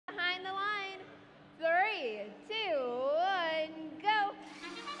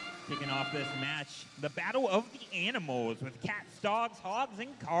Kicking off this match, the Battle of the Animals with cats, dogs, hogs,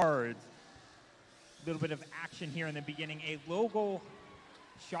 and cards. A little bit of action here in the beginning. A logo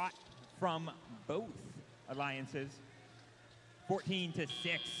shot from both alliances. 14-6,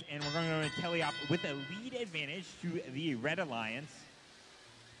 and we're going to tele-op with a lead advantage to the Red Alliance.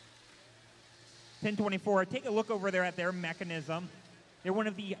 1024, take a look over there at their mechanism. They're one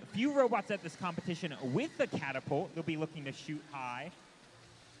of the few robots at this competition with the catapult. They'll be looking to shoot high.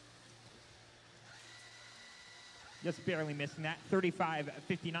 Just barely missing that.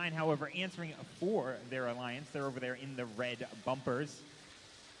 35-59, however, answering for their alliance. They're over there in the red bumpers.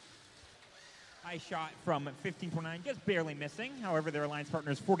 High shot from 1529, just barely missing. However, their alliance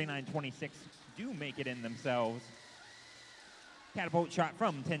partners 49-26 do make it in themselves. Catapult shot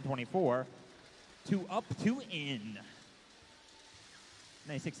from 1024 to up to in.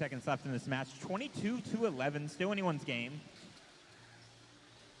 96 seconds left in this match. 22-11, still anyone's game.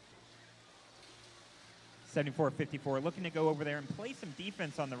 74-54, looking to go over there and play some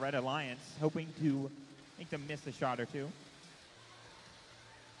defense on the Red Alliance, hoping to make them miss a shot or two.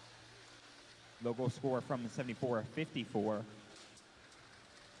 Logo score from 74-54.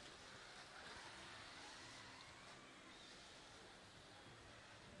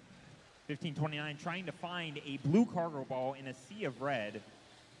 1529 trying to find a blue cargo ball in a sea of red.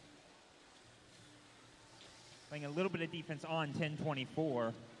 Playing a little bit of defense on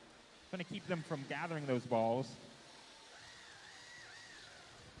 1024. Going to keep them from gathering those balls.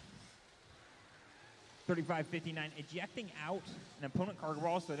 35-59, ejecting out an opponent cargo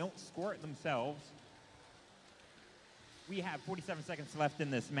ball so they don't score it themselves. We have 47 seconds left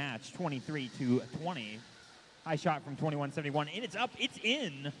in this match, 23-20. High shot from 21-71, and it's up, it's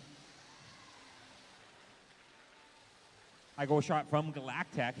in. High goal shot from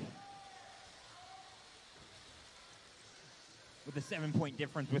Galactech. With a 7-point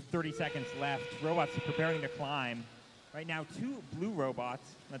difference with 30 seconds left. Robots preparing to climb. Right now, 2 blue robots.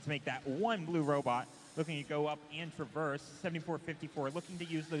 Let's make that 1 blue robot looking to go up and traverse. 74-54, looking to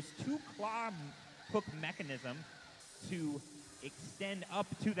use those 2 claw hook mechanisms to extend up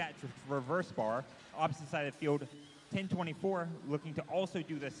to that reverse bar. Opposite side of the field, 1024 looking to also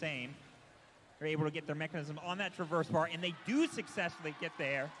do the same. They're able to get their mechanism on that traverse bar, and they do successfully get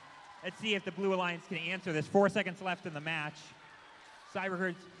there. Let's see if the Blue Alliance can answer this. 4 seconds left in the match.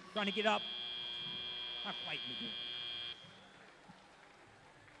 Cyberherd's trying to get up. Not quite moving.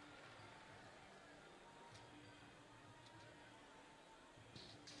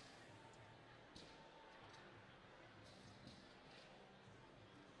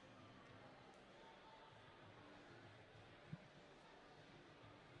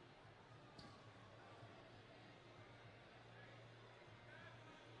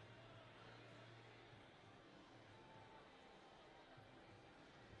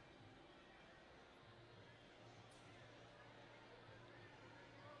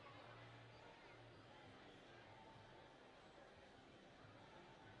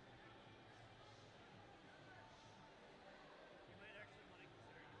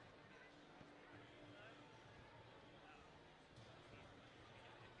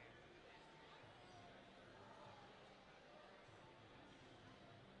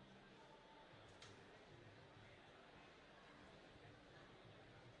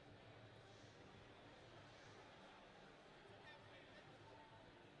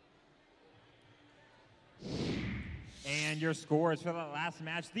 And your scores for the last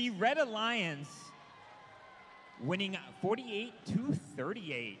match. The Red Alliance winning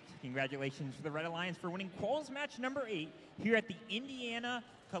 48-38. Congratulations to the Red Alliance for winning Quals match number 8 here at the Indiana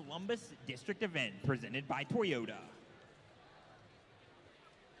Columbus District event presented by Toyota.